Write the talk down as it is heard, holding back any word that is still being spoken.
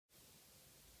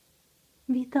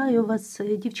Вітаю вас,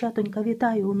 дівчатонька,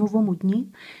 вітаю у новому дні.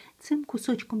 Цим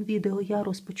кусочком відео я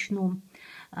розпочну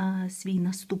свій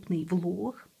наступний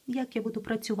влог, як я буду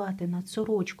працювати над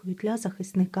сорочкою для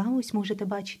захисника. Ось можете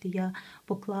бачити, я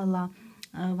поклала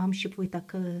вам, щоб ви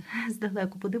так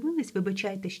здалеку подивились.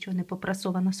 Вибачайте, що не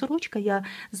попрасована сорочка, я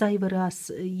зайвий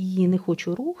раз її не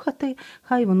хочу рухати,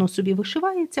 хай воно собі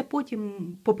вишивається, потім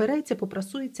попереться,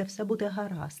 попрасується, все буде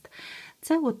гаразд.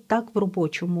 Це от так в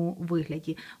робочому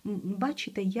вигляді.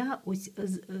 Бачите, я ось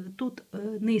тут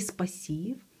низ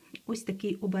пасів, ось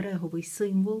такий обереговий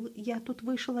символ. Я тут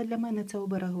вишила, для мене це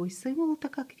обереговий символ,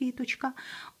 така квіточка.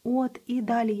 От, і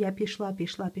далі я пішла.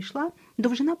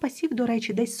 Довжина пасів, до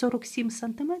речі, десь 47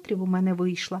 см у мене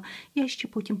вийшла. Я ще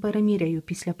потім переміряю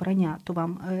після прання, то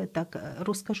вам так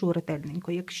розкажу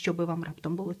ретельненько, якщо би вам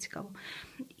раптом було цікаво.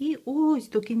 І ось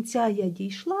до кінця я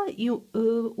дійшла, і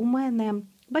у мене...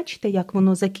 Бачите, як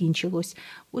воно закінчилось?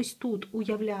 Ось тут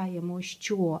уявляємо,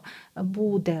 що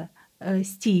буде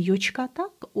стійочка,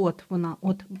 так? От вона,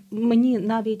 от мені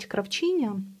навіть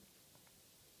кравчиня,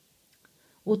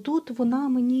 отут вона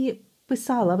мені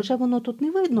писала, вже воно тут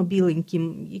не видно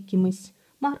біленьким якимось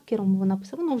маркером, вона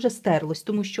писала, воно вже стерлось,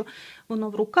 тому що воно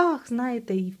в руках,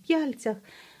 знаєте, і в п'яльцях.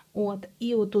 От,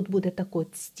 і отут буде так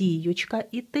от стійочка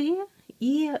іти.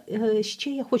 І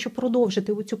ще я хочу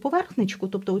продовжити оцю поверхничку,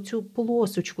 тобто оцю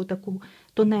полосочку таку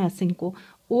тонесеньку,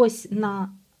 ось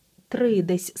на 3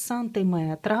 десь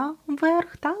сантиметра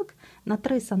вверх, так? На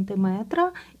 3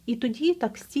 сантиметра, і тоді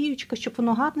так стіючка, щоб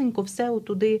воно гарненько все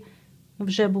отуди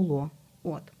вже було.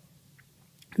 От.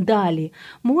 Далі,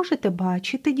 можете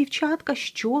бачити, дівчатка,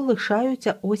 що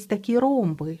лишаються ось такі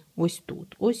ромби. Ось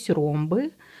тут, ось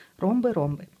ромби.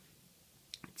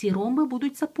 Ці ромби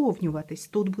будуть заповнюватись.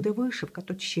 Тут буде вишивка,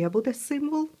 тут ще буде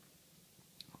символ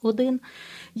один.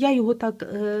 Я його так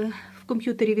в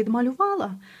комп'ютері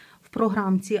відмалювала в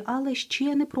програмці, але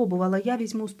ще не пробувала. Я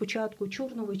візьму спочатку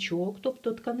чорновичок,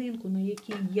 тобто тканинку, на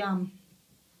якій я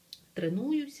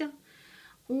тренуюся.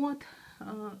 От,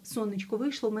 сонечко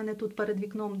вийшло, у мене тут перед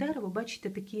вікном дерево, бачите,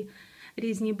 такі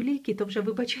різні бліки, то вже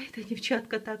вибачайте,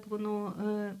 дівчатка, так воно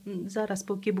зараз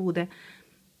поки буде.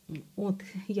 От,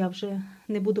 я вже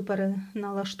не буду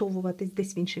переналаштовуватись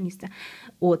десь в інше місце.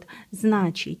 От,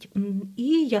 значить,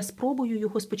 і я спробую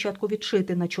його спочатку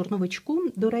відшити на чорновичку.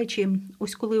 До речі,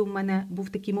 ось коли у мене був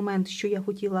такий момент, що я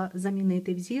хотіла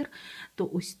замінити взір, то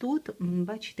ось тут,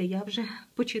 бачите, я вже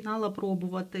починала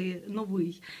пробувати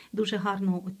новий. Дуже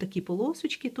гарно от такі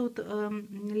полосочки тут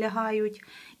лягають.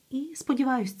 І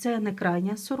сподіваюсь, це не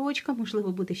крайня сорочка,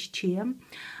 можливо, буде ще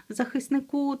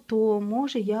захиснику, то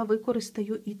може я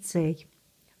використаю і цей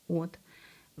от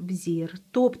взір.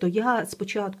 Тобто я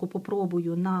спочатку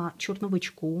попробую на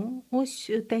чорновичку,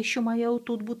 ось те, що має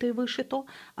отут бути вишито,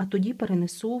 а тоді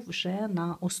перенесу вже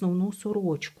на основну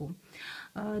сорочку.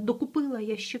 Докупила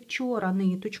я ще вчора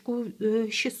ниточку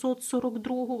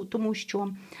 642, тому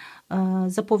що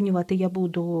заповнювати я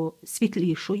буду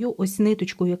світлішою, ось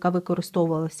ниточкою, яка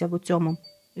використовувалася в цьому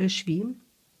шві.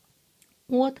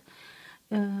 От,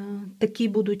 такі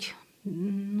будуть,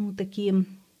 ну, такі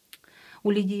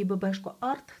у Лідії Бебешко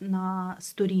арт на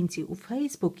сторінці у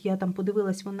Фейсбук. Я там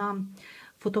подивилась, вона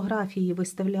фотографії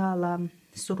виставляла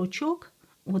сорочок,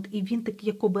 от, і він такий,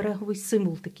 як обереговий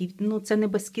символ, такий, ну, це не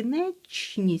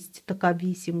безкінечність, така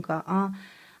вісімка,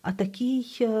 а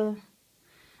такий...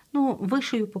 Ну,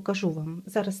 вишию покажу вам.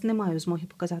 Зараз не маю змоги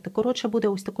показати. Коротше, буде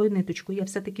ось такою ниточкою. Я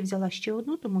все-таки взяла ще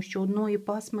одну, тому що одної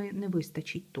пасми не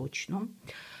вистачить точно.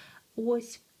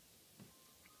 Ось.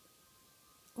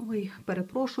 Ой,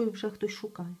 перепрошую, вже хтось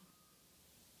шукає.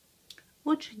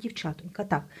 Отже, дівчатонька,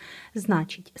 так,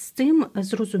 значить, з цим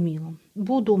зрозуміло.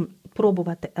 Буду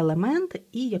пробувати елемент,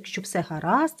 і якщо все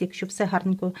гаразд, якщо все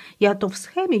гарненько, я то в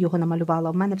схемі його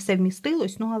намалювала, в мене все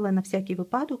вмістилось, ну, але на всякий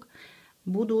випадок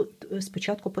буду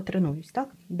спочатку потренуюсь,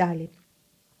 так?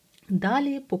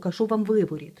 Далі покажу вам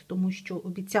виворіт, тому що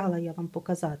обіцяла я вам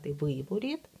показати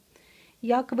виворіт,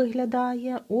 як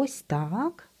виглядає. Ось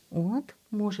так. От,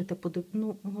 можете подивитися.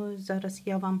 Ну, зараз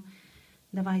я вам,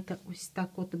 давайте ось так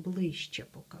от ближче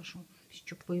покажу,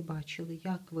 щоб ви бачили,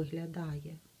 як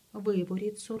виглядає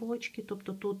виворіт сорочки.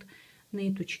 Тобто тут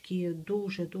ниточки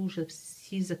дуже-дуже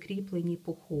всі закріплені,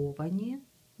 поховані.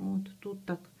 От тут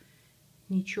так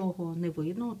нічого не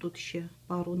видно, тут ще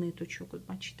пару ниточок,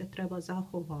 бачите, треба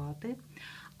заховати,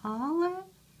 але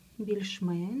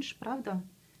більш-менш, правда?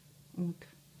 От.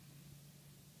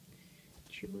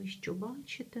 Чи ви що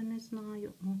бачите, не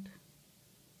знаю. От.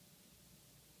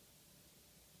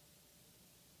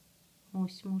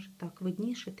 Ось, може, так,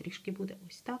 видніше трішки буде.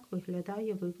 Ось так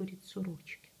виглядає виворіт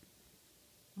сорочки.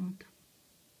 От.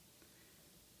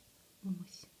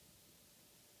 Ось.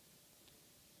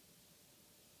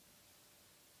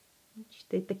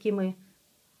 бачите, такими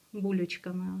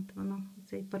булючками. От воно,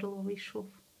 цей перловий шов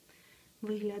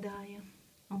виглядає.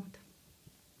 От.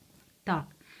 Так,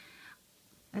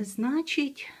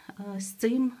 значить, з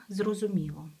цим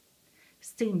зрозуміло. З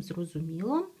цим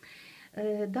зрозуміло.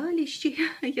 Далі ще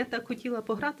я так хотіла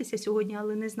погратися сьогодні,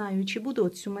 але не знаю, чи буду.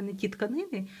 Ось у мене ті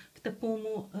тканини в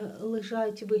такому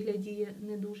лежать вигляді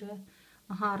не дуже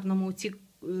гарному, ці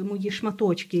мої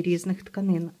шматочки різних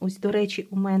тканин. Ось, до речі,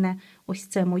 у мене ось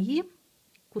це мої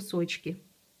кусочки.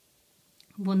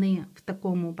 Вони в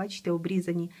такому, бачите,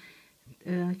 обрізані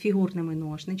фігурними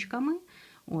ножничками,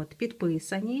 от,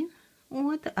 підписані.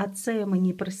 От, а це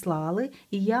мені прислали.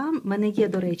 І в мене є,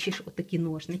 до речі, ж отакі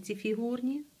ножниці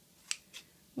фігурні.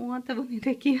 От, вони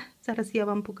такі. Зараз я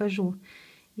вам покажу,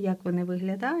 як вони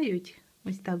виглядають.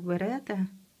 Ось так берете,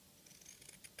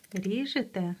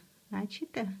 ріжете,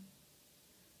 бачите?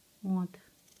 От.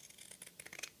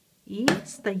 І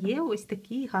стає ось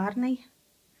такий гарний,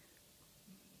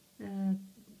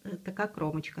 така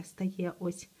кромочка стає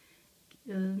ось.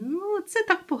 Ну, це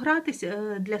так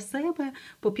погратися для себе,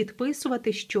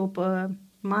 попідписувати, щоб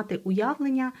мати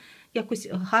уявлення, якось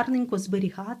гарненько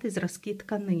зберігати зразки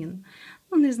тканин.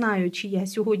 Ну, не знаю, чи я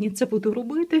сьогодні це буду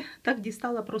робити. Так,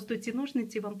 дістала просто ці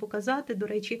ножниці вам показати. До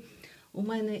речі, у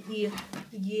мене і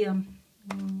є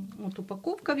от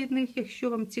упаковка від них, якщо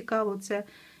вам цікаво це.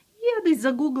 Я десь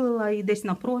загуглила і десь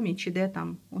на промі, чи де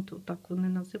там, от так вони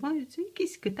називаються,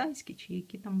 якісь китайські, чи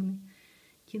які там вони,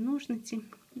 ті ножниці.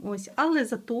 Ось, але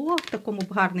зато в такому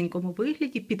гарненькому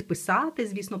вигляді підписати,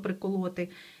 звісно, приколоти,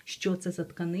 що це за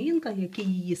тканинка, який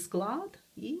її склад,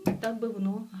 і так би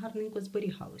воно гарненько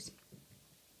зберігалось.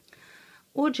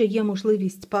 Отже, є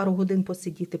можливість пару годин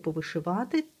посидіти,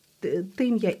 повишивати,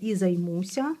 тим я і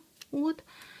займуся. От.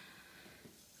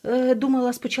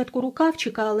 Думала спочатку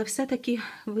рукавчика, але все-таки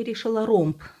вирішила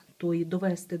ромб той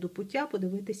довести до пуття,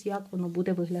 подивитись, як воно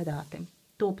буде виглядати.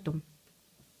 Тобто,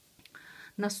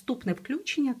 наступне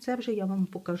включення, це вже я вам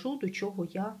покажу, до чого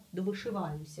я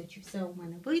довишиваюся. Чи все у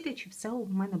мене вийде, чи все у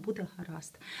мене буде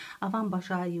гаразд. А вам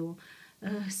бажаю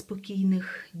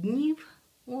спокійних днів,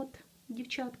 от,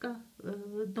 дівчатка,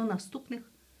 до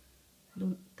наступних.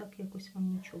 Так, якось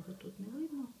вам нічого тут не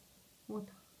видно.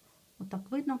 Отак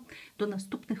видно. До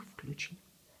наступних включень.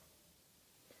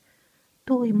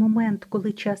 Той момент,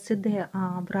 коли час іде,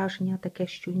 а враження таке,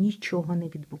 що нічого не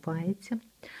відбувається.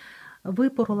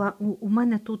 Випорола, у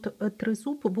мене тут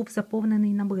тризуб був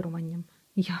заповнений набируванням.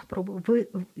 Я пробувала,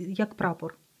 як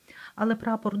прапор. Але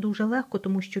прапор дуже легко,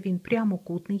 тому що він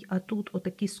прямокутний, а тут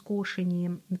отакі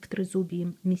скошені в тризубі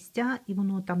місця, і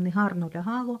воно там негарно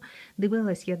лягало.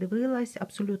 Дивилась,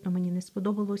 абсолютно мені не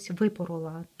сподобалось,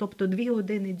 випорола. Тобто 2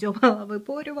 години дзьобала,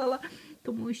 випорювала,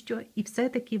 тому що і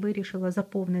все-таки вирішила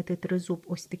заповнити тризуб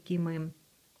ось такими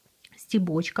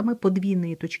стібочками, по 2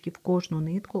 ниточки в кожну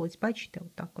нитку. Ось бачите,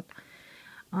 отак от.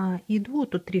 Іду,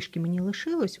 тут трішки мені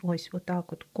лишилось, ось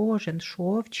отак от кожен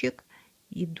шовчик,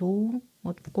 іду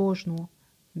от в кожну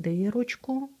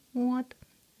дирочку, от,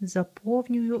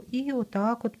 заповнюю і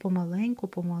отак от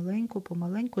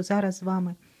помаленьку. Зараз з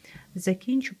вами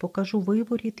закінчу, покажу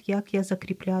виворіт, як я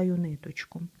закріпляю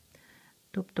ниточку.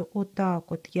 Тобто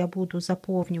отак от я буду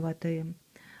заповнювати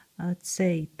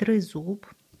цей тризуб,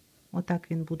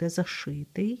 отак він буде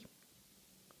зашитий.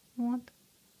 От.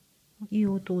 І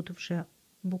отут вже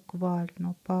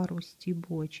буквально пару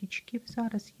стібочечків.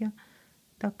 Зараз я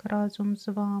так разом з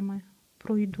вами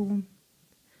пройду.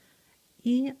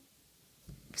 І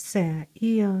все.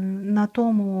 І на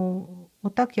тому,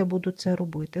 отак я буду це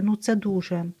робити. Ну, це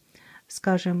дуже,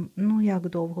 скажімо, ну, як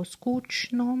довго,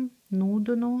 скучно,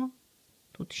 нудно.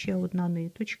 Тут ще одна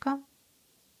ниточка.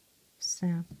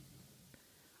 Все.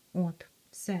 От,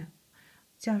 все.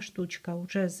 Ця штучка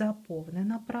вже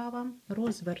заповнена права.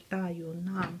 Розвертаю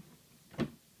на...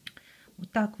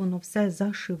 Отак воно все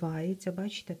зашивається,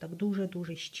 бачите, так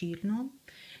дуже-дуже щільно.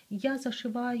 Я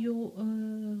зашиваю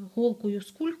голкою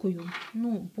з кулькою.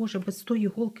 Ну, боже, без тої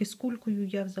голки з кулькою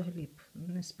я взагалі б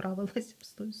не справилася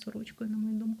з тою сорочкою, на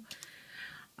мою думку.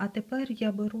 А тепер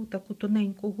я беру таку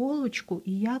тоненьку голочку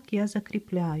і як я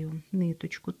закріпляю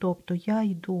ниточку. Тобто я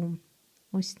йду,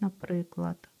 ось,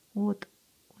 наприклад,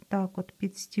 отак от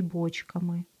під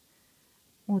стібочками,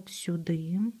 от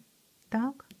сюди,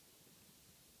 так.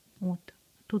 От,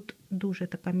 тут дуже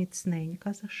така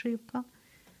міцненька зашивка.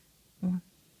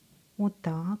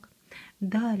 Отак.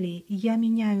 Далі я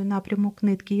міняю напрямок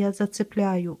нитки, я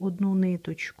зацепляю одну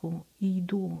ниточку і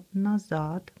йду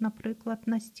назад, наприклад,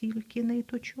 на стільки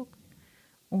ниточок.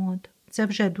 От, це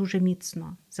вже дуже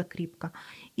міцна закріпка.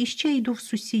 І ще йду в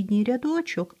сусідній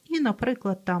рядочок і,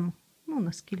 наприклад, там, ну,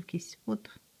 на скількись, от,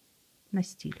 на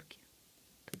стільки.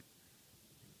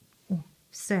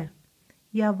 Все.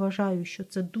 Я вважаю, що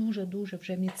це дуже-дуже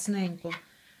вже міцненько.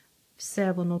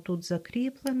 Все воно тут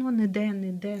закріплено, ніде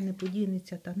не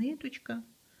подінеться та ниточка.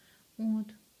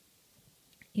 От.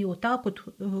 І отак от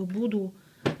буду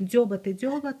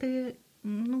дзьобати,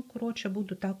 ну, коротше,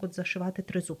 буду так от зашивати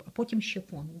тризуб, а потім ще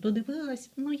фон.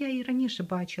 Додивилась, ну, я і раніше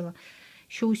бачила,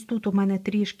 що ось тут у мене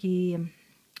трішки,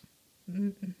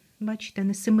 бачите,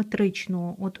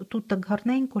 несиметрично, от тут так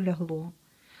гарненько лягло,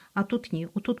 а тут ні.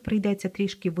 Отут прийдеться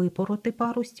трішки випороти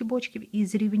пару стібочків і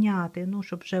зрівняти, ну,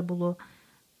 щоб вже було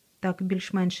так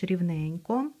більш-менш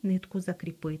рівненько, нитку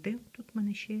закріпити. Тут в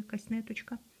мене ще якась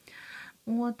ниточка.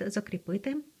 От,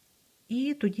 закріпити.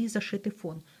 І тоді зашити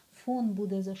фон. Фон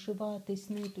буде зашиватись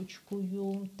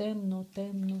ниточкою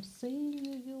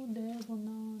темно-темно-синьою. Де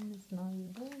вона? Не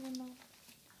знаю, де вона.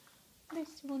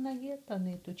 Десь вона є, та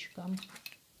ниточка.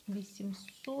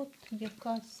 800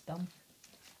 якась там.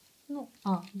 Ну,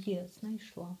 є,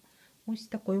 знайшла. Ось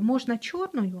такою. Можна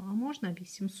чорною, а можна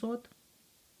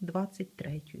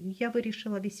 823. Я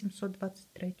вирішила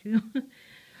 823.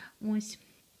 Ось.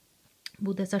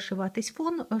 Буде зашиватись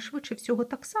фон, швидше всього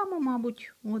так само,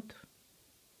 мабуть, от,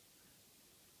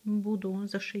 буду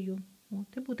зашию. От,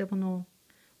 і буде воно,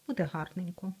 буде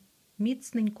гарненько,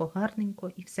 міцненько,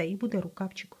 гарненько, і все, і буде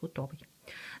рукавчик готовий.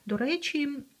 До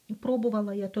речі,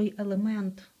 пробувала я той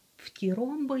елемент в ті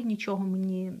ромби, нічого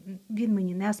він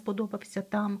мені не сподобався,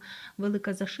 там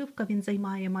велика зашивка, він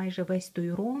займає майже весь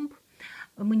той ромб,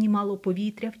 мені мало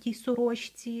повітря в тій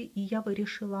сорочці, і я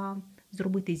вирішила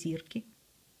зробити зірки.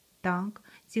 Так,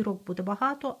 зірок буде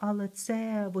багато, але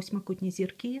це восьмикутні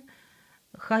зірки,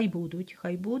 хай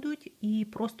будуть, і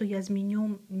просто я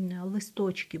зміню,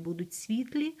 листочки будуть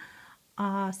світлі,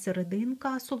 а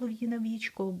серединка, солов'їне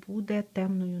вічко, буде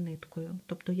темною ниткою.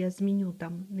 Тобто я зміню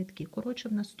там нитки. Коротше,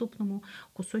 в наступному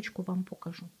кусочку вам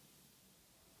покажу.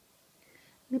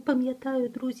 Не пам'ятаю,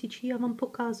 друзі, чи я вам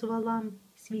показувала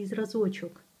свій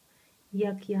зразочок,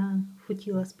 як я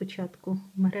хотіла спочатку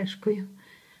мережкою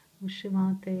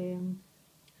вишивати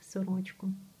сорочку.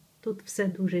 Тут все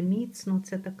дуже міцно,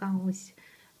 це така ось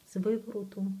з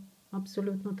вивороту,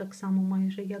 абсолютно так само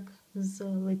майже, як з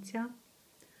лиця.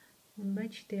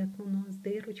 Бачите, як воно з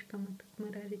дирочками, тут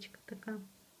мережечка така.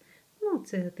 Ну,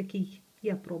 це такий,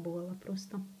 я пробувала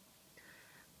просто.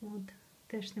 От,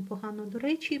 теж непогано. До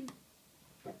речі,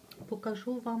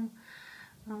 покажу вам,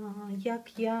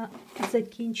 як я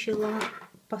закінчила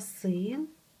паси.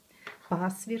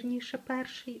 Пас, вірніше,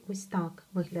 перший, ось так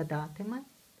виглядатиме.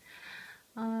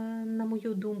 На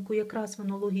мою думку, якраз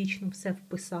воно логічно все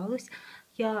вписалось.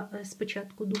 Я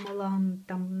спочатку думала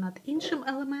там над іншим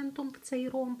елементом в цей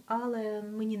ромб, але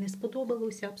мені не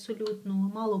сподобалося абсолютно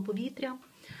мало повітря,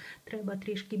 треба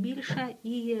трішки більше,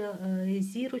 і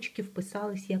зірочки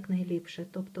вписались якнайліпше.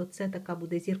 Тобто це така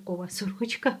буде зіркова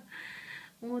сорочка,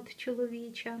 от,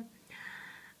 чоловіча.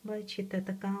 Бачите,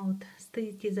 така от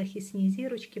ті захисні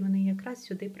зірочки, вони якраз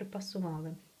сюди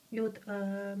припасували. І от,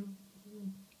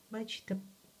 бачите,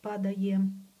 падає,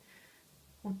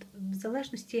 от в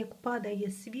залежності, як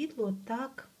падає світло,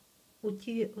 так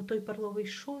той перловий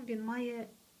шов, він має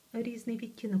різний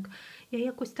відтінок. Я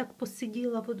якось так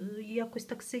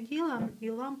сиділа, і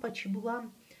лампа чи була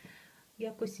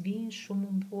якось в іншому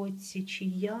боці, чи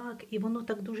як, і воно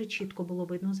так дуже чітко було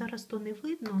видно. Зараз то не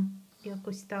видно,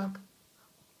 якось так.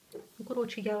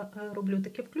 Коротше, я роблю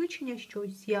таке включення, що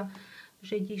ось я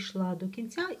вже дійшла до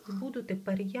кінця і буду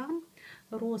тепер я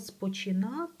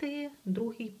розпочинати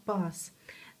другий пас.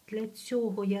 Для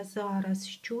цього я зараз,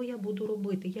 що я буду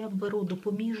робити? Я беру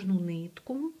допоміжну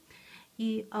нитку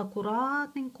і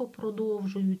акуратненько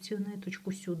продовжую цю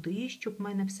ниточку сюди, щоб в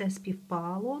мене все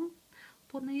співпало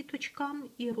по ниточкам,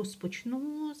 і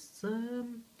розпочну з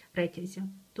ретязя.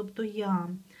 Тобто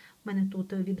в мене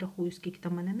тут відрахую, скільки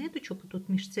там в мене ниточок, тут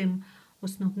між цим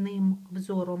основним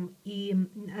взором і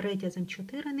ретязем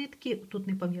 4 нитки, тут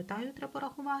не пам'ятаю, треба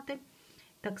рахувати.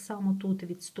 Так само тут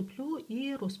відступлю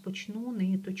і розпочну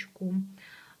ниточку.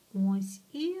 Ось,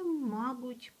 і,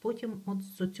 мабуть, потім от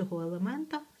з цього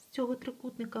елемента, з цього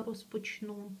трикутника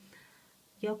розпочну.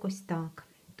 Якось так.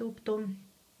 Тобто,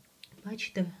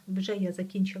 бачите, вже я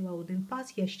закінчила один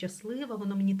пас, я щаслива,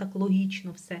 воно мені так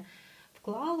логічно все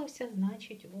вклалося,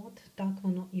 значить, от так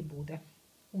воно і буде.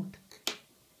 От.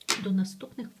 До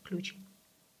наступних включень.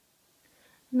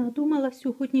 Надумала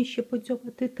сьогодні ще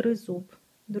подзьобати тризуб,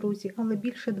 друзі, але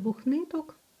більше двох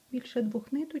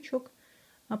ниточок,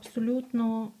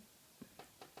 абсолютно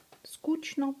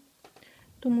скучно,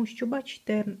 тому що,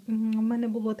 бачите, в мене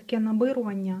було таке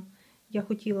набирування, я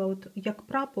хотіла от як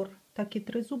прапор, так і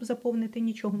тризуб заповнити,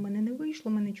 нічого в мене не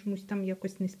вийшло, мене чомусь там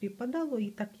якось не співпадало, і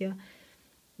так я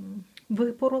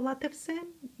випорола те все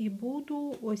і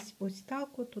буду ось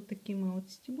так от такими от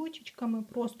стібочечками,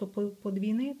 просто по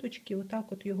дві ниточки,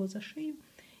 отак от його зашию.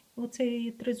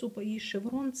 Оцей тризубий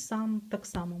шеврон сам так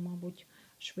само, мабуть,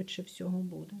 швидше всього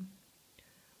буде.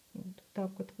 От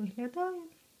так от виглядає.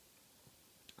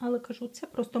 Але кажу, це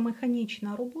просто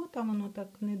механічна робота, воно так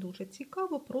не дуже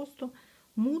цікаво, просто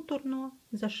муторно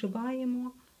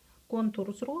зашиваємо,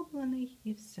 контур зроблений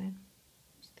і все.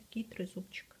 Ось такий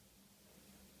тризубчик.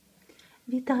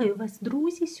 Вітаю вас,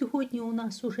 друзі! Сьогодні у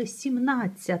нас уже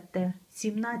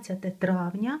 17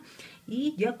 травня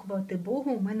і, дякувати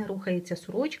Богу, у мене рухається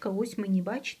сорочка. Ось мені,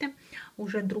 бачите,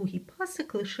 уже другий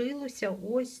пасик, лишилося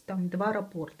ось там 2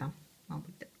 рапорта,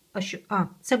 мабуть.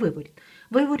 Це виворіт.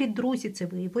 Виворіт, друзі, це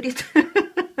виворіт.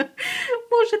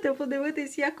 Можете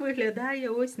подивитись, як виглядає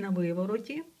ось на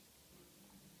вивороті.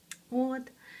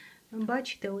 От.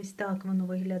 Бачите, ось так воно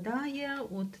виглядає.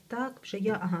 От так вже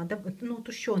я... ну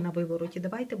то що на вивороті?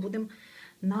 Давайте будемо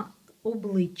на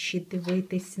обличчі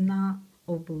дивитись на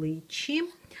обличчі.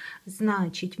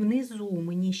 Значить, внизу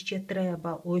мені ще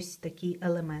треба ось такий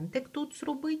елементик тут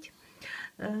зробити.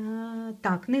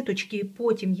 Так, ниточки,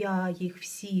 потім я їх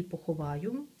всі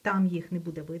поховаю, там їх не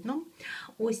буде видно.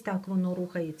 Ось так воно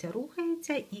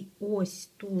рухається, і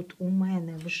ось тут у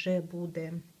мене вже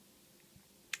буде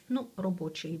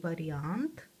робочий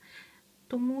варіант,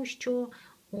 тому що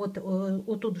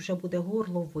отут вже буде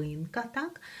горловинка,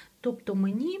 так? Тобто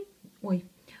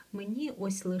мені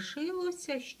ось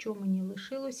лишилося, що мені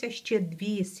лишилося? Ще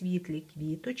 2 світлі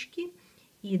квіточки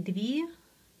і 2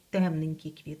 темненькі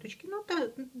квіточки, та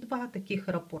 2 таких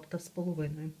рапорта з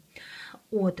половиною.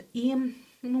 От, і,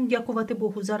 дякувати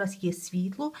Богу, зараз є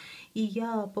світло, і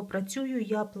я попрацюю,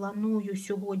 я планую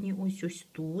сьогодні ось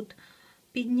тут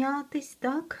піднятись,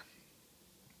 так?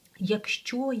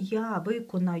 Якщо я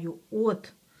виконаю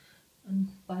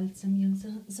пальцем, як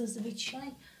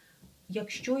зазвичай,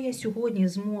 якщо я сьогодні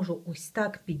зможу ось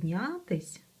так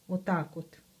піднятись, отак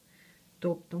от,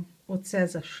 тобто оце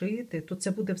зашити, то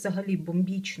це буде взагалі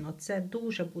бомбічно, це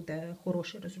дуже буде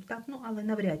хороший результат, але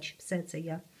навряд чи все це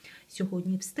я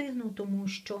сьогодні встигну, тому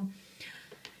що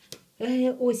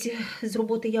ось з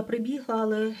роботи я прибігла,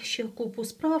 але ще купу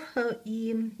справ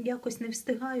і якось не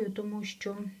встигаю, тому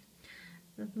що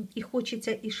і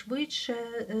хочеться і швидше,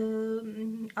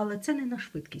 але це не на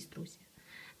швидкість, друзі.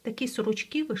 Такі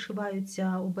сорочки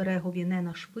вишиваються оберегові не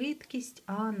на швидкість,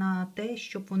 а на те,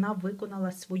 щоб вона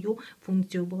виконала свою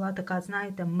функцію. Була така,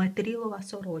 знаєте, метрілова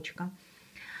сорочка.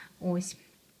 Ось.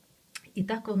 І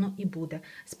так воно і буде.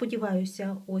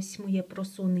 Сподіваюся, ось моє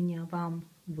просунення вам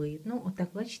видно. Отак,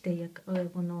 бачите, як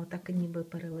воно так ніби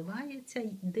переливається,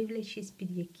 дивлячись,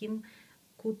 під яким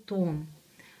кутом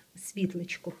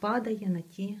світлечко падає на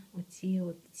оці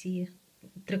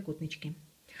трикутнички.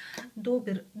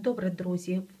 Добре,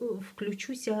 друзі,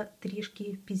 включуся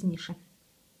трішки пізніше.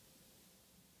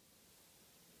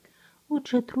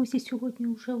 Отже, друзі, сьогодні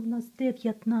вже у нас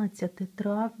 19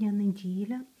 травня,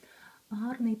 неділя,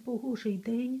 гарний погожий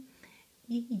день.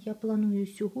 І я планую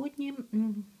сьогодні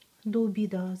до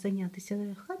обіду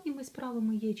зайнятися хатніми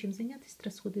справами, є чим зайнятися,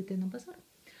 треба сходити на базар.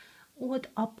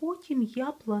 А потім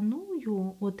я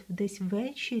планую, десь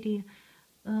ввечері,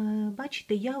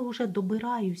 бачите, я вже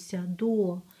добираюся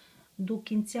до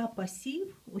кінця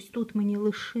пасів. Ось тут мені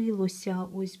лишилося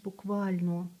ось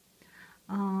буквально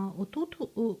отут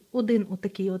один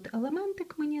отакий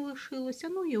елементик мені лишилося,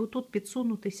 і отут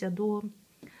підсунутися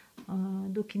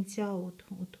до кінця,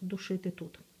 дошити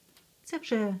тут. Це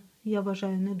вже, я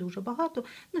вважаю, не дуже багато.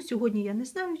 Сьогодні я не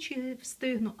знаю, чи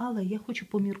встигну, але я хочу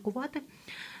поміркувати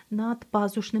над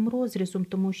пазушним розрізом,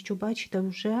 тому що, бачите,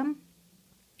 вже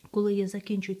коли я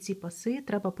закінчу ці паси,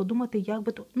 треба подумати, як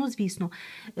би то... звісно,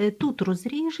 тут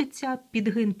розріжеться,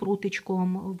 підгин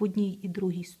прутичком в одній і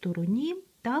другій стороні,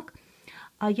 так?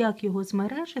 А як його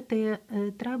змережити,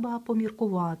 треба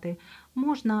поміркувати.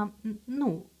 Можна,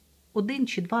 1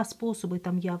 чи 2 способи,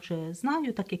 там я вже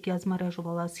знаю, так як я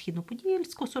змережувала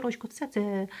східно-подільську сорочку, все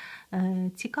це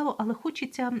цікаво, але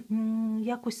хочеться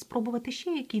якось спробувати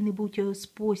ще який-небудь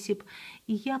спосіб.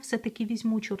 І я все-таки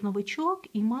візьму чорновичок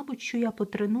і, мабуть, що я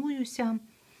потренуюся,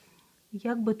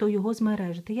 як би то його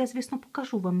змережити. Я, звісно,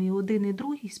 покажу вам і один, і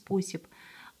другий спосіб,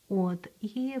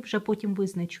 і вже потім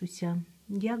визначуся,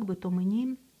 як би то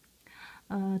мені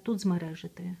тут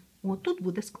змережити. Тут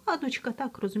буде складочка,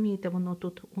 так, розумієте, воно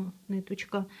тут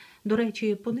ниточка. До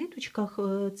речі, по ниточках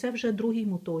це вже другий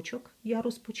моточок я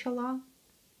розпочала.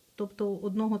 Тобто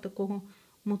одного такого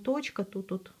моточка,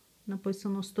 тут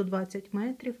написано 120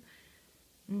 метрів,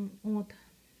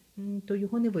 то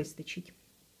його не вистачить.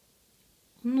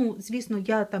 Ну, звісно,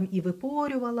 я там і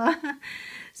випорювала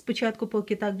спочатку,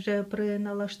 поки так вже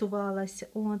приналаштувалась.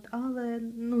 От, але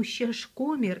ну, ще ж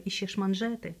комір і ще ж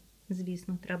манжети.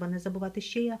 Звісно, треба не забувати.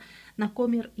 Ще я на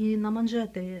комір і на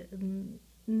манжети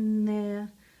не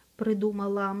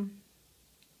придумала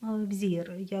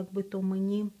взір, як би то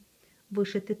мені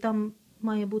вишити. Там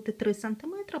має бути 3 см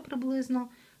приблизно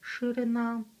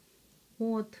ширина.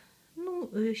 От, ну,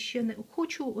 ще не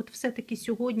хочу, от все-таки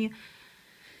сьогодні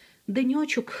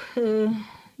деньочок,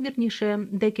 вірніше,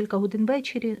 декілька годин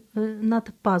ввечері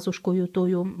над пазушкою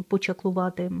тою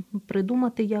почаклувати,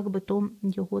 придумати, як би то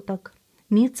його так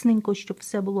міцненько, щоб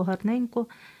все було гарненько,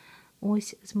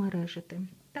 ось змережити.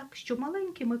 Так що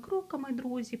маленькими кроками,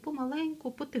 друзі,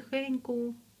 помаленьку,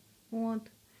 потихеньку,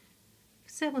 от,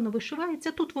 все воно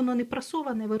вишивається. Тут воно не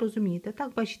прасоване, ви розумієте,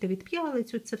 так, бачите, від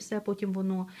п'ялицю це все, потім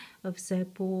воно все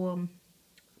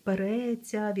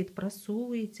попереться,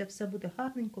 відпрасується, все буде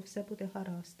гарненько, все буде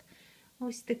гаразд.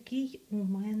 Ось такий у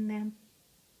мене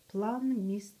план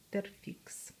містер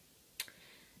Фікс.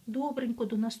 Добренько,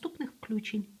 до наступних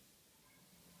включень.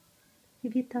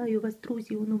 Вітаю вас,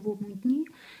 друзі, у новому дні.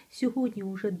 Сьогодні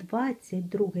вже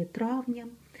 22 травня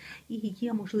і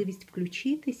є можливість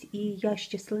включитись, і я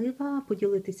щаслива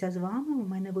поділитися з вами. У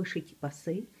мене вишиті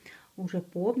паси уже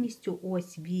повністю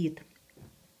ось від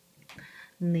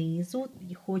низу.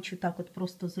 І хочу так от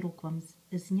просто з рук вам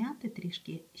зняти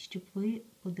трішки, щоб ви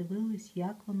подивились,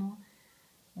 як воно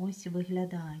ось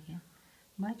виглядає.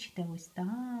 Бачите, ось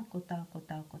так, отак,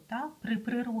 отак, отак. При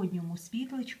природньому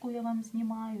світличку я вам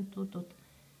знімаю тут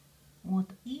от.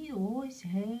 І ось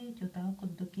геть отак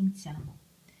от до кінця.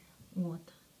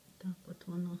 От, так от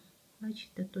воно.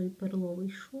 Бачите, той перловий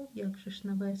шов, як же ж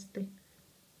навести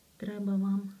треба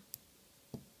вам.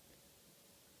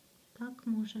 Так,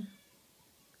 може.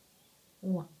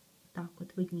 О, так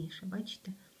от видніше,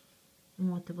 бачите?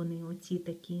 От вони, оці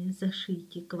такі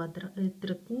зашиті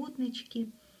трикутнички.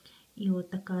 І от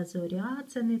така зоря,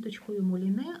 це ниточкою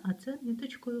муліне, а це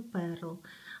ниточкою перл.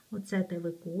 Оце те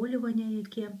виколювання,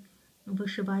 яке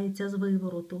вишивається з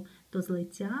вивороту, то з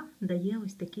лиця дає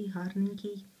ось такий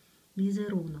гарненький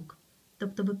візерунок.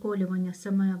 Тобто виколювання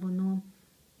саме воно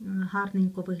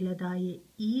гарненько виглядає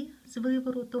і з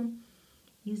вивороту,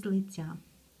 і з лиця.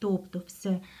 Тобто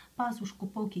все, пазушку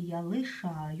поки я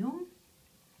лишаю,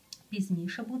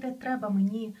 пізніше буде, треба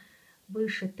мені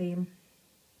вишити,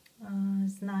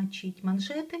 значить,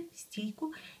 манжети,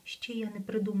 стійку. Ще я не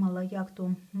придумала, як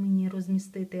то мені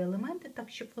розмістити елементи, так,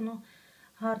 щоб воно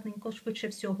гарненько, швидше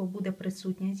всього, буде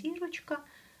присутня зірочка.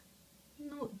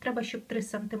 Ну, треба, щоб 3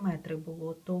 см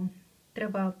було, то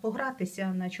треба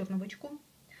погратися на чорновичку,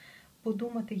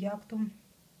 подумати, як то.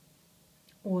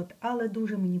 От, але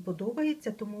дуже мені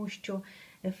подобається, тому що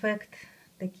ефект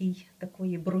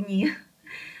такої броні,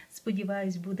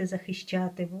 сподіваюсь, буде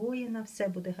захищати воїна, все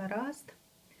буде гаразд.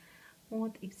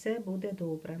 От, і все буде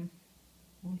добре.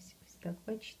 Ось так,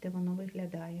 бачите, воно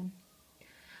виглядає.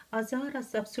 А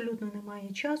зараз абсолютно немає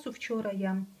часу. Вчора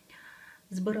я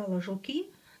збирала жуки.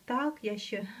 Так, я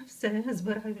ще все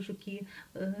збираю жуки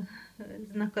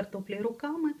на картоплі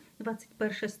руками.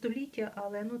 21 століття,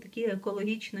 але ну, такий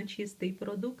екологічно чистий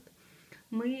продукт.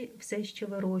 Ми все ще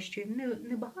вирощуємо.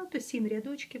 Небагато, 7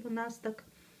 рядочків у нас так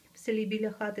в селі біля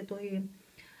хати тої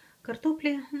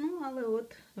картоплі, ну, але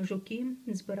от жуки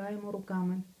збираємо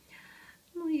руками.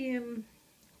 Ну і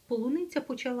полуниця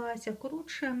почалася.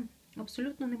 Коротше,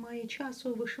 абсолютно немає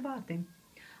часу вишивати.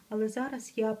 Але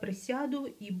зараз я присяду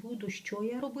і буду, що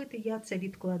я робити? Я це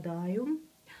відкладаю.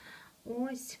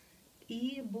 Ось.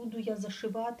 І буду я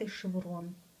зашивати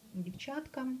шеврон.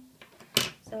 Дівчатка,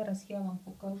 зараз я вам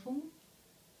покажу,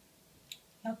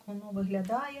 як воно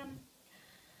виглядає.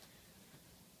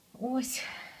 Ось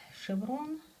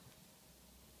шеврон.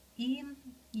 І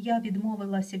я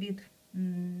відмовилася від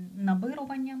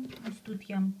набирування. Ось тут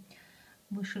я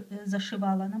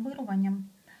зашивала набируванням.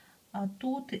 А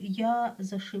тут я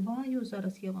зашиваю,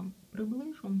 зараз я вам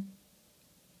приближу.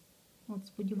 От,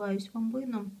 сподіваюсь, вам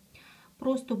видно.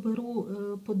 Просто беру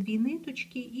по 2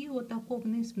 ниточки і отако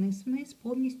вниз, вниз, вниз,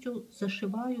 повністю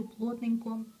зашиваю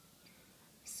плотненько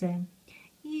все.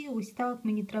 І ось так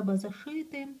мені треба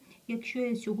зашити. Якщо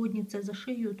я сьогодні це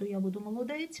зашию, то я буду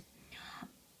молодець.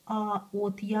 А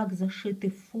от як зашити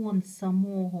фон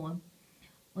самого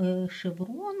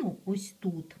шеврону, ось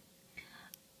тут,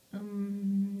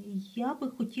 я би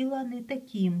хотіла не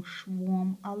таким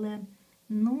швом, але,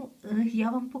 ну,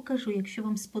 я вам покажу, якщо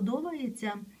вам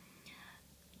сподобається,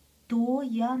 то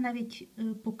я навіть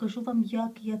покажу вам,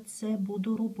 як я це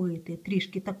буду робити.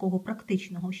 Трішки такого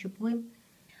практичного, щоб ви,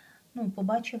 ну,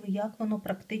 побачили, як воно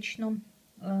практично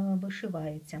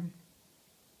вишивається.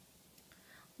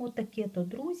 От таке-то,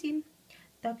 друзі.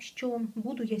 Так що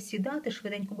буду я сідати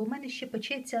швиденько, бо в мене ще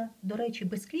печеться, до речі,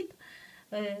 бисквіт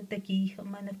такий. У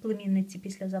мене в племінниці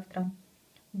післязавтра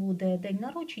буде день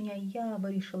народження, і я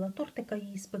вирішила тортика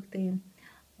їй спекти.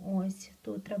 Ось,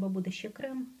 тут треба буде ще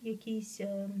крем якийсь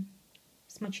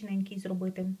смачненький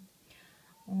зробити.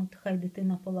 От, хай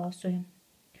дитина поласує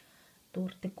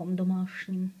тортиком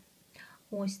домашнім.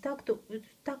 Ось так,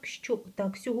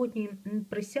 так, сьогодні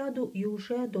присяду і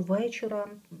вже до вечора,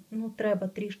 треба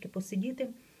трішки посидіти,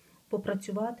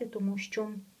 попрацювати, тому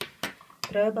що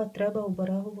треба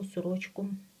оберегову сорочку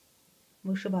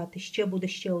вишивати. Буде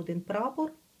ще один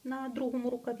прапор на другому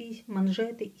рукаві,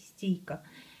 манжети і стійка.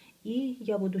 І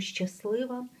я буду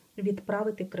щаслива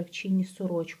відправити кравчині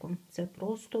сорочку. Це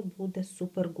просто буде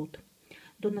супер-гуд.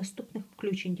 До наступних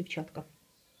включень, дівчатка.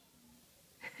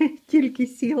 Тільки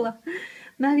сіла.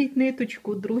 Навіть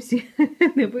ниточку, друзі,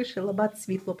 не вишила, бац,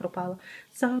 світло пропало.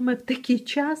 Саме в такий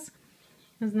час,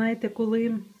 знаєте,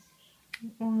 коли,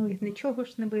 ой, нічого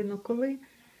ж не видно, коли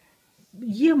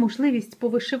є можливість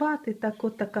повишивати, так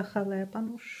от така халепа.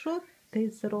 Ну, що ти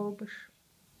зробиш?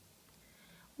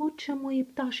 Отже, мої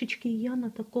пташечки, я на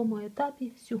такому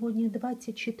етапі. Сьогодні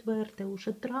 24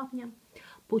 уже травня,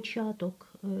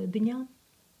 початок дня.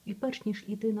 І перш ніж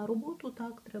йти на роботу,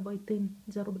 так, треба йти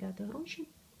заробляти гроші,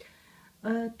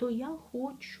 то я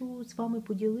хочу з вами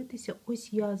поділитися.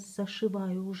 Ось я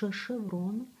зашиваю вже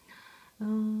шеврон.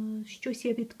 Щось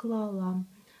я відклала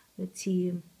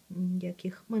ці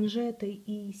манжети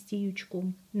і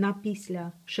стіючку на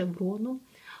після шеврону.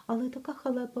 Але така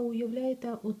халепа,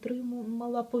 уявляєте,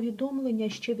 отримала повідомлення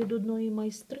ще від одної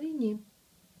майстрині,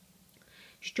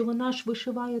 що вона ж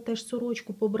вишиває теж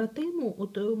сорочку побратиму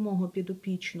от мого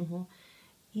підопічного,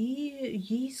 і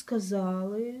їй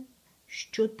сказали,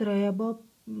 що треба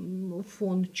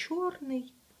фон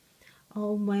чорний, а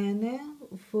у мене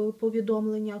в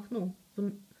повідомленнях,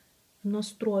 в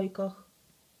настройках,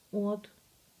 от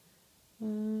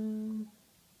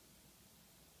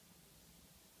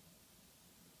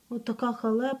така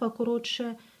халепа,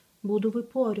 коротше, буду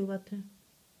випорювати.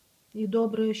 І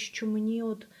добре, що мені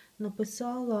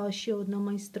написала ще одна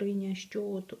майстриня,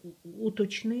 що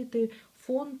уточнити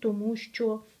фон, тому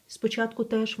що спочатку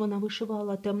теж вона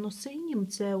вишивала темно-синім,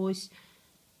 це ось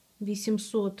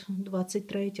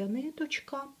 823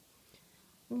 ниточка,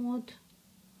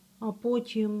 а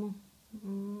потім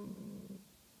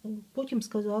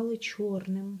сказали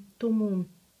чорним. Тому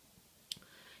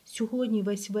сьогодні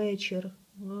весь вечір,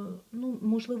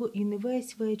 можливо і не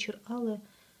весь вечір, але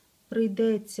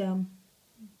прийдеться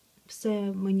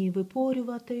все мені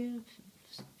випорювати,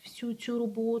 всю цю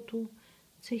роботу.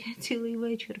 Це я цілий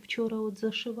вечір вчора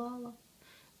зашивала,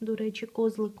 до речі,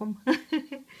 козликом.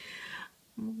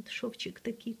 Шовчик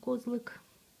такий козлик.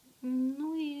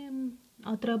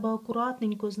 А треба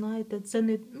акуратненько, знаєте, це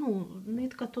не,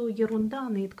 нитка то єрунда,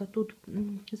 нитка. Тут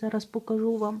зараз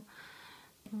покажу вам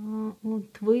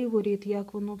виворіт,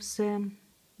 як воно все,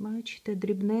 бачите,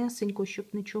 дрібнесенько, щоб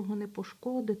нічого не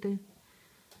пошкодити.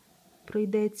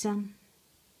 Прийдеться,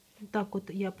 так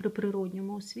от я при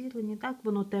природньому освітленні, так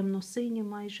воно темно-синє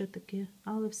майже таке,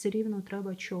 але все рівно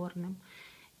треба чорним.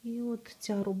 І от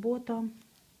ця робота,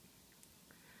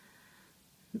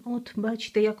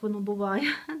 бачите, як воно буває.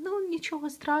 Нічого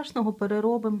страшного,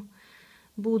 переробимо.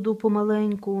 Буду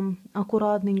помаленьку,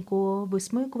 акуратненько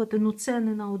висмикувати. Це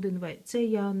не на один вечір. Це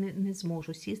я не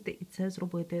зможу сісти і це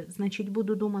зробити. Значить,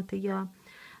 буду думати я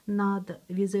над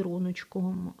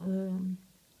візеруночком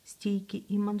стійки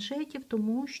і манжетів,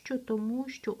 тому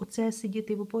що оце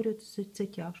сидіти і випорювати це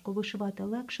тяжко. Вишивати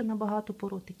легше набагато,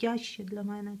 пороти тяжче для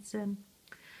мене.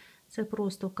 Це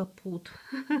просто капут.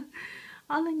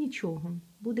 Але нічого,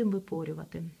 будемо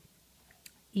випорювати.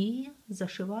 І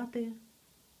зашивати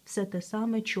все те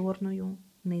саме чорною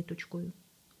ниточкою.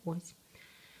 Ось.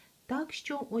 Так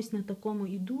що ось на такому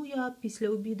іду я. Після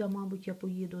обіду, мабуть, я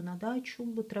поїду на дачу,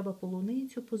 бо треба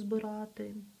полуницю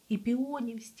позбирати. І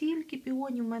піонів, стільки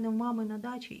піонів в мене в мами на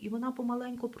дачі, і вона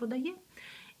помаленьку продає.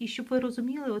 І щоб ви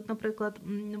розуміли, наприклад,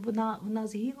 в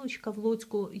нас гілочка в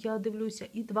Луцьку, я дивлюся,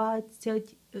 і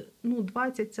 20,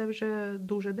 20 це вже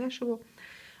дуже дешево,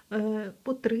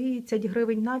 по 30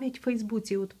 гривень, навіть в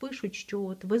Фейсбуці пишуть,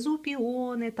 що везу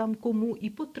піони там кому, і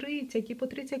по 30, і по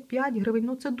 35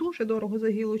 гривень, це дуже дорого за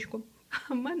гілочку.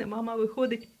 А в мене мама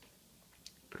виходить,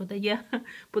 продає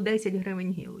по 10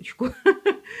 гривень гілочку.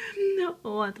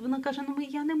 Вона каже,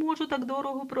 я не можу так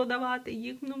дорого продавати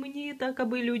їх, мені так,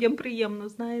 аби людям приємно,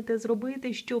 знаєте,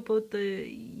 зробити, щоб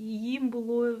їм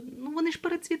було, вони ж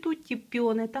перецвітуть, ті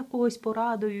піони, так когось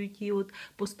порадують, і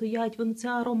постоять, це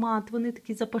аромат, вони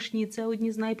такі запашні, це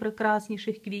одні з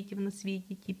найпрекрасніших квітів на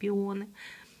світі, ті піони.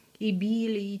 і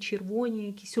білі, і червоні,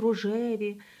 якісь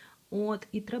рожеві. От,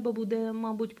 і треба буде,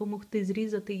 мабуть, допомогти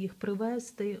зрізати їх,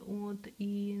 привезти. От,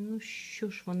 і, ну, що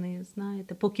ж вони,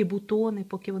 знаєте, поки бутони,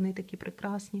 поки вони такі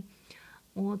прекрасні.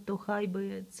 От, то хай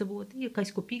би це от,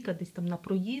 якась копійка десь там на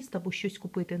проїзд, або щось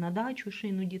купити на дачу, що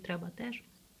іноді треба теж.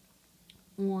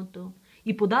 От,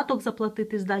 і податок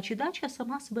заплатити з дачі, дача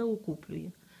сама себе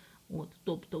окуплює. От,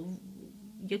 тобто,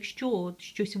 якщо от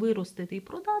щось виростити і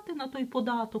продати на той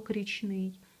податок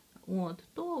річний, от,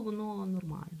 то воно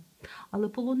нормально. Але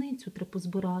полуницю треба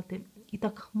збирати. І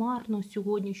так хмарно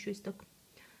сьогодні щось так,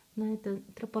 знаєте,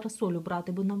 треба парасолю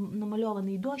брати, бо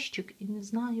намальований дощик і не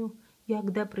знаю,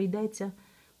 як, де прийдеться,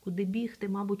 куди бігти.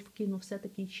 Мабуть, вкину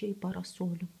все-таки ще й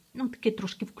парасолю. Ну, таке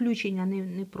трошки включення,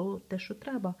 не про те, що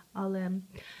треба, але,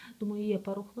 думаю, є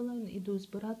пару хвилин, іду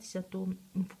збиратися, то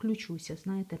включуся,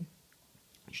 знаєте,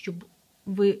 щоб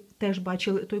ви теж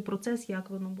бачили той процес, як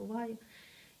воно буває,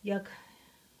 як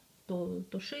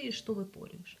то шиєш, то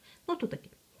випорюєш. Ну, то таке.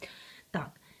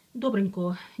 Так,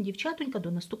 добренько, дівчатонька,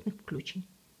 до наступних включень.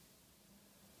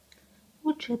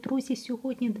 Отже, друзі,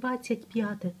 сьогодні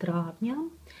 25 травня,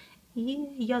 і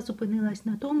я зупинилась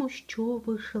на тому, що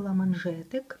вишила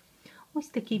манжетик. Ось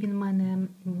такий він в мене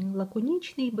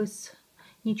лаконічний, без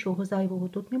нічого зайвого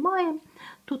тут немає.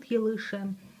 Тут є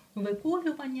лише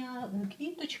виколювання,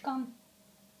 квіточка.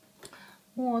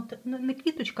 От, не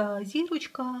квіточка, а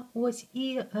зірочка. Ось, і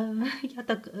я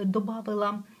так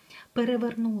додавала,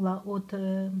 перевернула от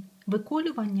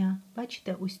виколювання,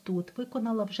 бачите, ось тут,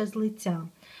 виконала вже з лиця.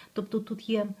 Тобто тут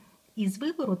є і з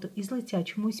вивороту, і з лиця.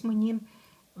 Чомусь мені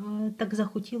так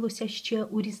захотілося ще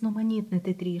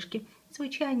урізноманітнити трішки.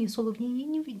 Звичайні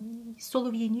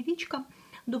солов'їні вічка,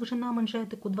 довжина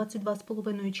манжетику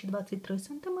 22,5 чи 23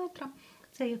 см.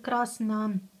 Це якраз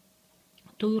на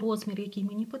той розмір, який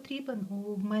мені потрібен.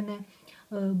 У мене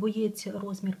боєць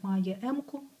розмір має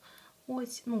М-ку.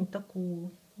 Ось, ну,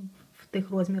 таку в тих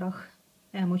розмірах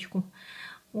М-очку.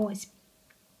 Ось.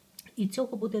 І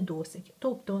цього буде досить.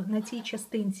 Тобто на цій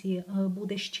частинці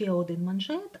буде ще один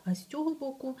манжет, а з цього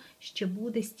боку ще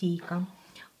буде стійка.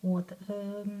 От.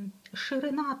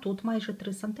 Ширина тут майже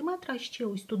 3 см, а ще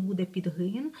ось тут буде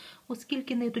підгин.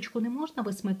 Оскільки ниточку не можна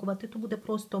висмикувати, то буде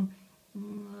просто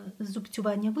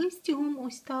зубцювання вистігом.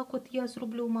 Ось так от я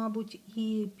зроблю, мабуть,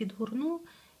 і підгорну,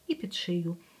 і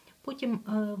підшию. Потім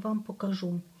вам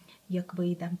покажу, як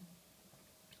вийде.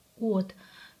 От.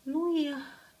 Ну і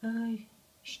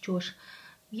що ж,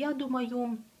 я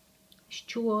думаю,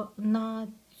 що на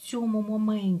цьому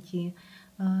моменті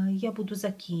я буду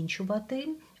закінчувати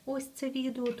ось це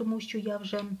відео, тому що я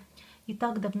вже і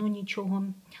так давно нічого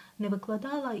не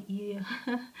викладала, і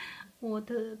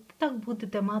от так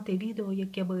будете мати відео,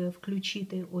 яке би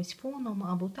включити ось фоном,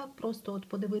 або так просто от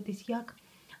подивитись, як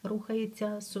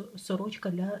рухається сорочка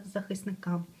для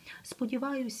захисника.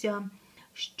 Сподіваюся,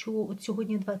 що от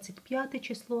сьогодні 25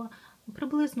 число,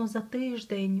 приблизно за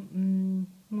тиждень,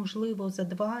 можливо, за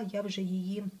 2, я вже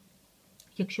її,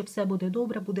 якщо все буде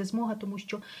добре, буде змога, тому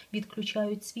що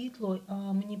відключають світло, а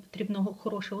мені потрібно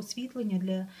хороше освітлення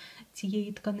для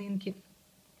цієї тканинки.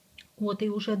 От, і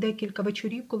вже декілька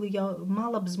вечорів, коли я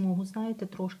мала б змогу, знаєте,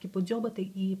 трошки подзьобати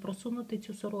і просунути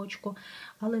цю сорочку,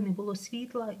 але не було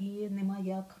світла і нема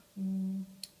як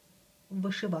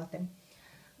вишивати.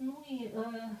 Ну і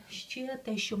ще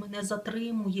те, що мене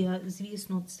затримує,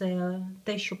 звісно, це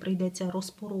те, що прийдеться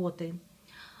розпороти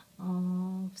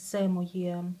все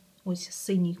моє ось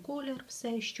синій колір,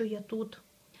 все, що я тут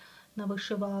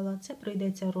навишивала, це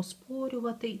прийдеться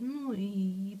розпорювати. Ну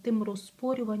і тим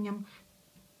розпорюванням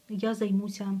я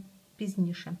займуся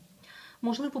пізніше.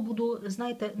 Можливо, буду,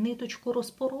 знаєте, ниточку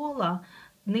розпорола,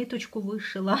 ниточку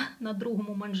вишила на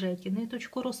другому манжеті,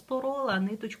 ниточку розпорола,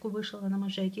 ниточку вишила на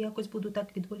манжеті. Якось буду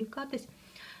так відволікатись,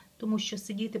 тому що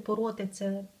сидіти пороти –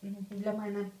 це для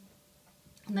мене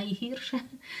найгірше,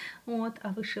 от, а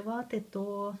вишивати –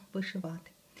 то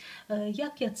вишивати.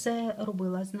 Як я це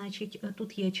робила? Значить,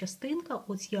 тут є частинка,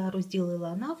 ось я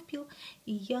розділила навпіл,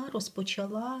 і я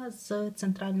розпочала з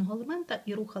центрального елемента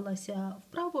і рухалася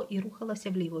вправо, і рухалася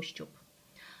вліво, щоб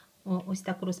ось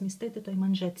так розмістити той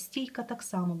манжет. Стійка так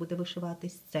само буде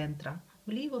вишиватись з центра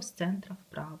вліво, з центра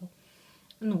вправо.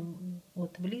 Ну,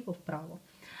 от вліво, вправо.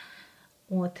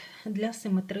 От, для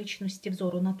симетричності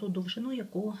взору на ту довжину,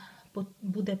 яку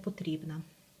буде потрібна.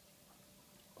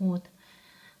 От.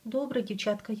 Добре,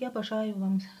 дівчатка, я бажаю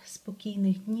вам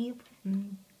спокійних днів.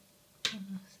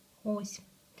 Ось.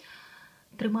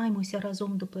 Тримаємося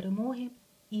разом до перемоги.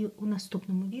 І у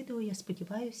наступному відео, я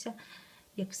сподіваюся,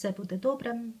 як все буде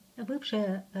добре, ви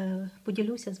вже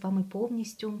поділюся з вами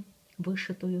повністю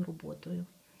вишитою роботою.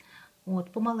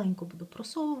 От, помаленьку буду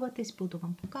просовуватись, буду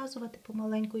вам показувати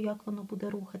помаленьку, як воно буде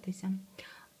рухатися.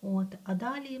 От, а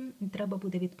далі треба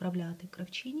буде відправляти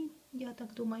кравчині, я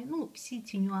так думаю. Ну, всі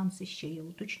ці нюанси ще я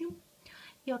уточню,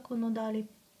 як воно далі.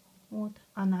 От,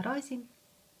 а наразі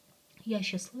я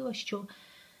щаслива, що,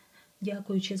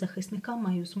 дякуючи захисникам,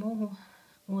 маю змогу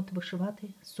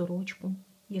вишивати сорочку,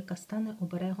 яка стане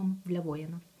оберегом для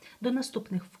воїна. До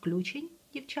наступних включень,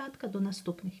 дівчатка, до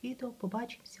наступних відео.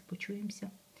 Побачимося,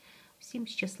 почуємося. Всім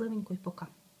щасливенько і пока.